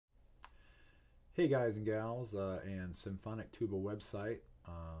Hey guys and gals and Symphonic Tuba website.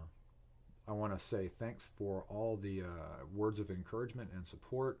 I want to say thanks for all the words of encouragement and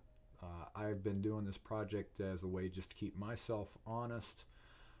support. I've been doing this project as a way just to keep myself honest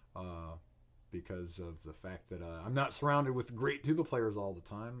uh, because of the fact that I'm not surrounded with great tuba players all the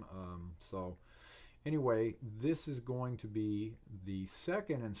time. So anyway, this is going to be the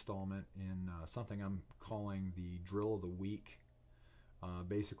second installment in something I'm calling the Drill of the Week.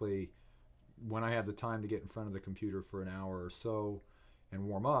 Basically, when I have the time to get in front of the computer for an hour or so and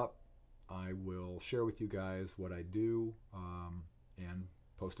warm up, I will share with you guys what I do and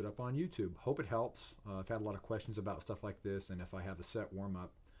post it up on YouTube. Hope it helps. I've had a lot of questions about stuff like this, and if I have a set warm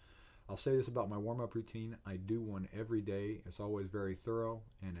up. I'll say this about my warm up routine. I do one every day. It's always very thorough,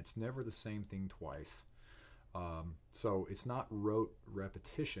 and it's never the same thing twice. So it's not rote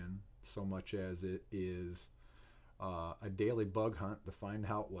repetition so much as it is a daily bug hunt to find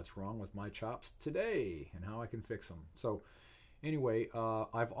out what's wrong with my chops today and how I can fix them. So anyway,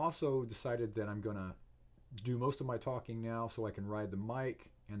 I've also decided that I'm going to do most of my talking now so I can ride the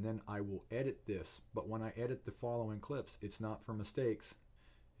mic, and then I will edit this. But when I edit the following clips, it's not for mistakes.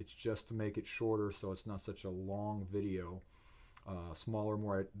 It's just to make it shorter so it's not such a long video. Smaller,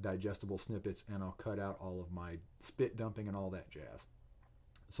 more digestible snippets, and I'll cut out all of my spit dumping and all that jazz.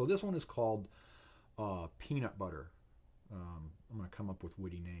 So this one is called peanut butter. I'm going to come up with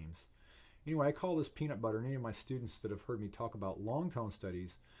witty names. Anyway, I call this peanut butter, and any of my students that have heard me talk about long tone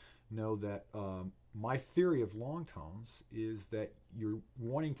studies know that my theory of long tones is that you're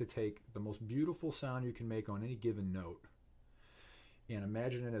wanting to take the most beautiful sound you can make on any given note and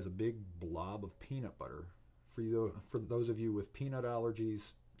imagine it as a big blob of peanut butter. For those of you with peanut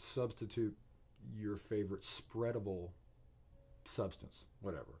allergies, substitute your favorite spreadable substance,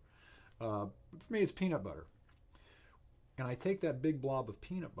 whatever. For me, it's peanut butter. And I take that big blob of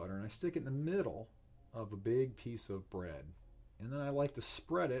peanut butter and I stick it in the middle of a big piece of bread. And then I like to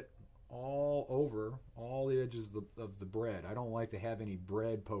spread it all over all the edges of the bread. I don't like to have any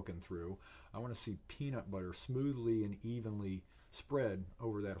bread poking through. I want to see peanut butter smoothly and evenly spread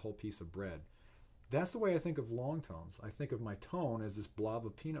over that whole piece of bread. That's the way I think of long tones. I think of my tone as this blob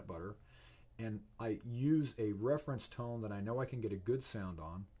of peanut butter, and I use a reference tone that I know I can get a good sound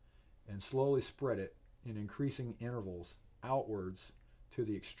on and slowly spread it in increasing intervals outwards to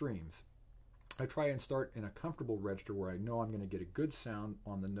the extremes. I try and start in a comfortable register where I know I'm going to get a good sound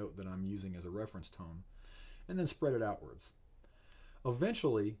on the note that I'm using as a reference tone, and then spread it outwards.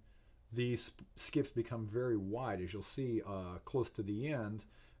 Eventually, these skips become very wide. As you'll see close to the end,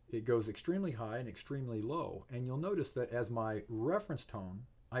 it goes extremely high and extremely low. And you'll notice that as my reference tone,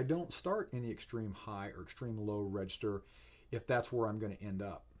 I don't start in the extreme high or extreme low register if that's where I'm going to end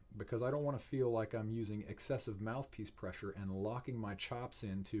up, because I don't want to feel like I'm using excessive mouthpiece pressure and locking my chops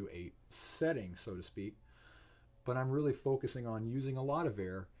into a setting, so to speak. But I'm really focusing on using a lot of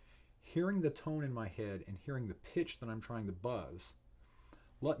air, hearing the tone in my head and hearing the pitch that I'm trying to buzz,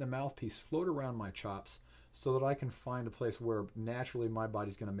 letting the mouthpiece float around my chops so that I can find a place where naturally my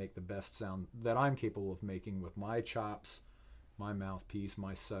body's going to make the best sound that I'm capable of making with my chops, my mouthpiece,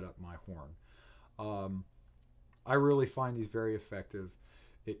 my setup, my horn. I really find these very effective.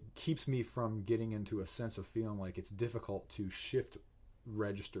 It keeps me from getting into a sense of feeling like it's difficult to shift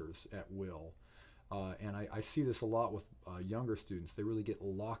registers at will. And I see this a lot with younger students. They really get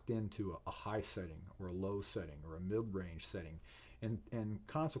locked into a high setting or a low setting or a mid-range setting. And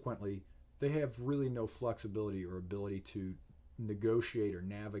consequently, they have really no flexibility or ability to negotiate or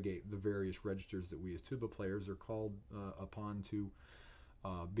navigate the various registers that we as tuba players are called upon to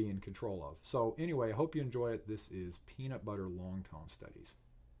be in control of. So anyway, I hope you enjoy it. This is Peanut Butter Long Tone Studies.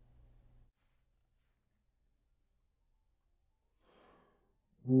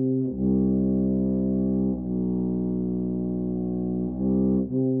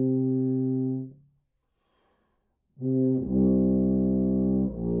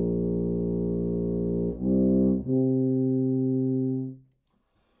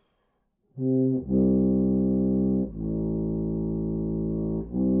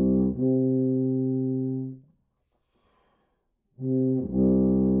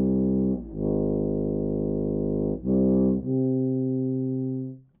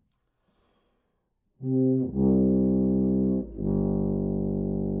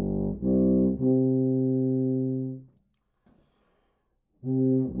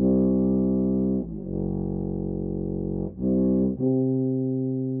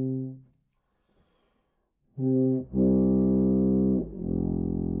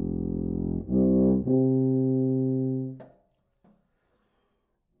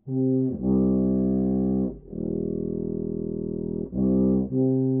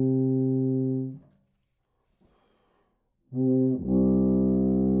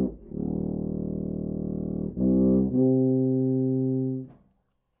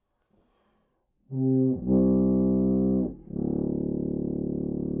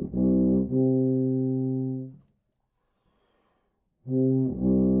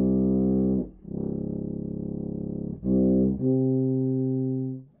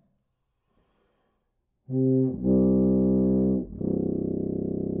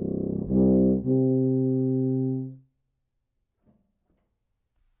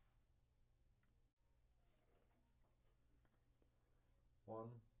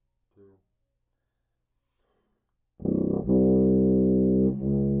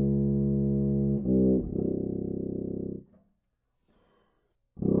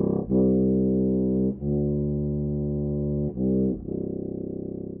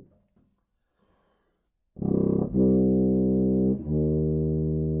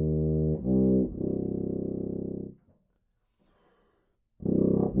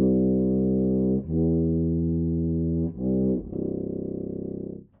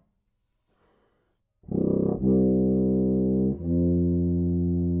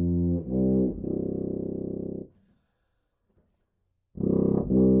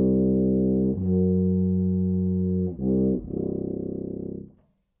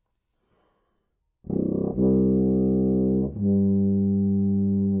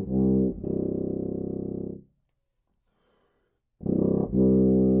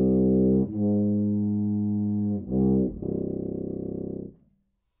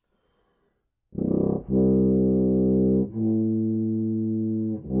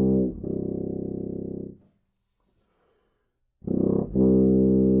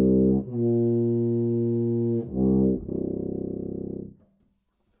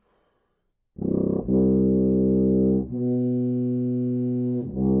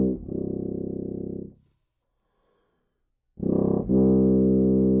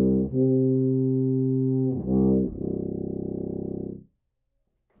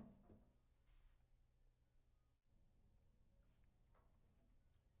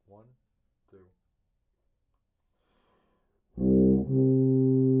 One, two.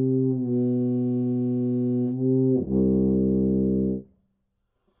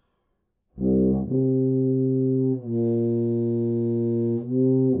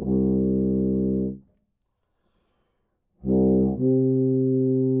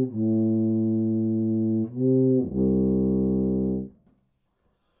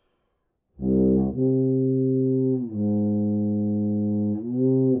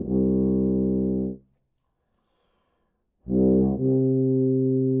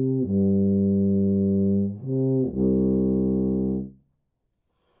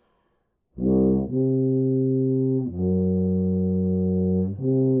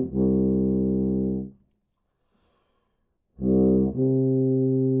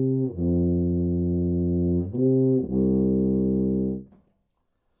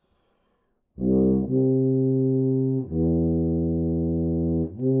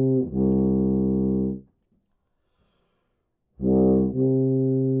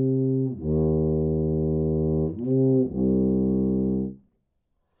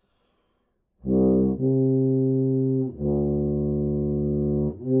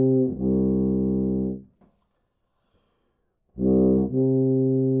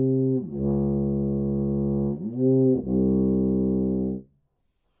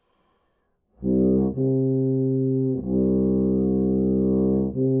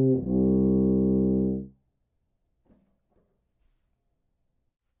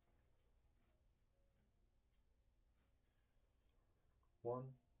 One,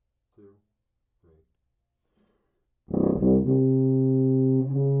 two, three.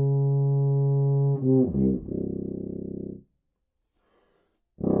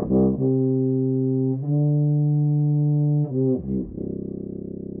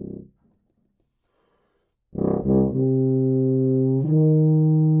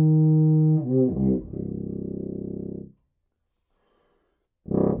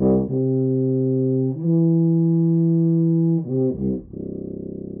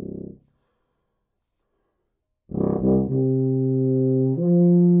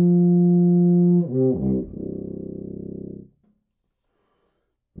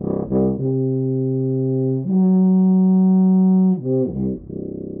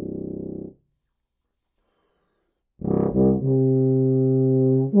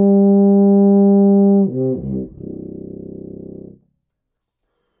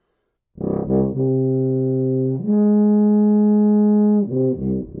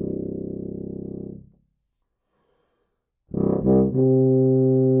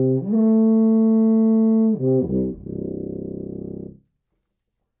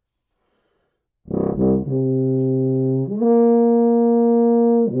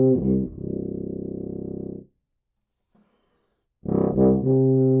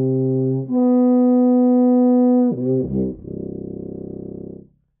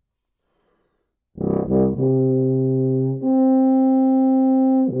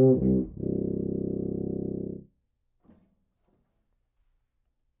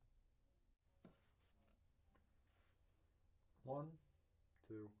 One,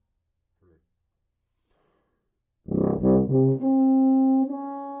 two, three.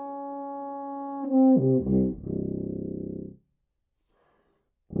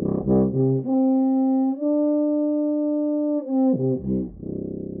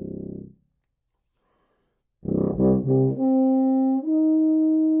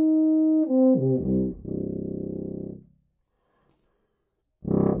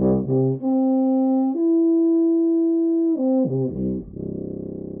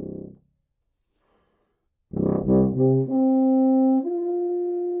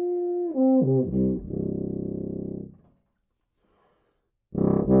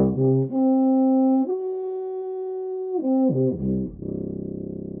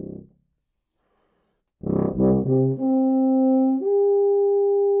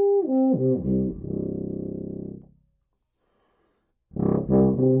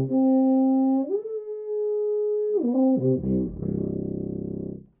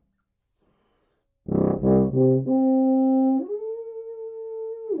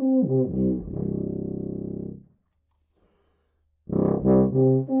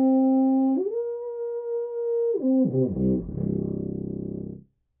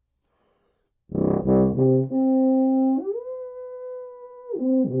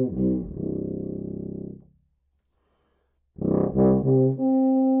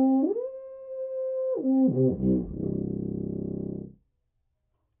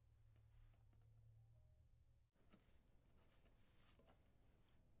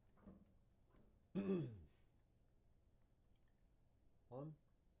 One,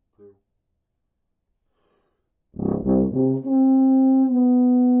 two.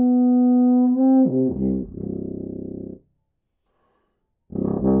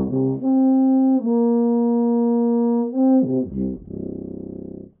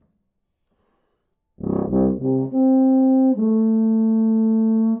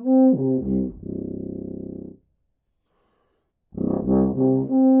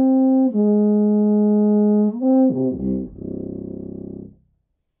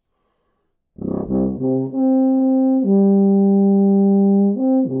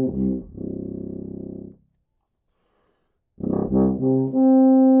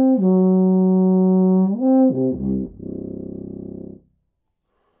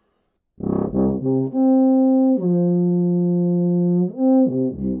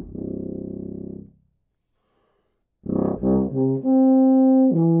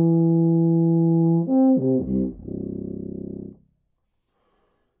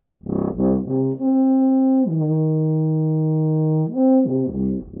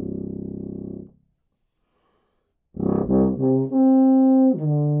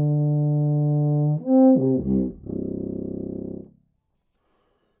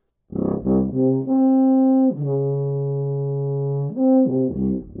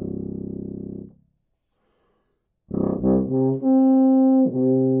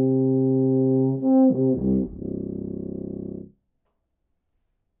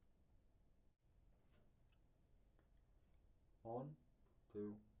 One,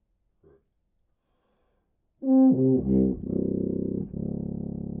 two, three.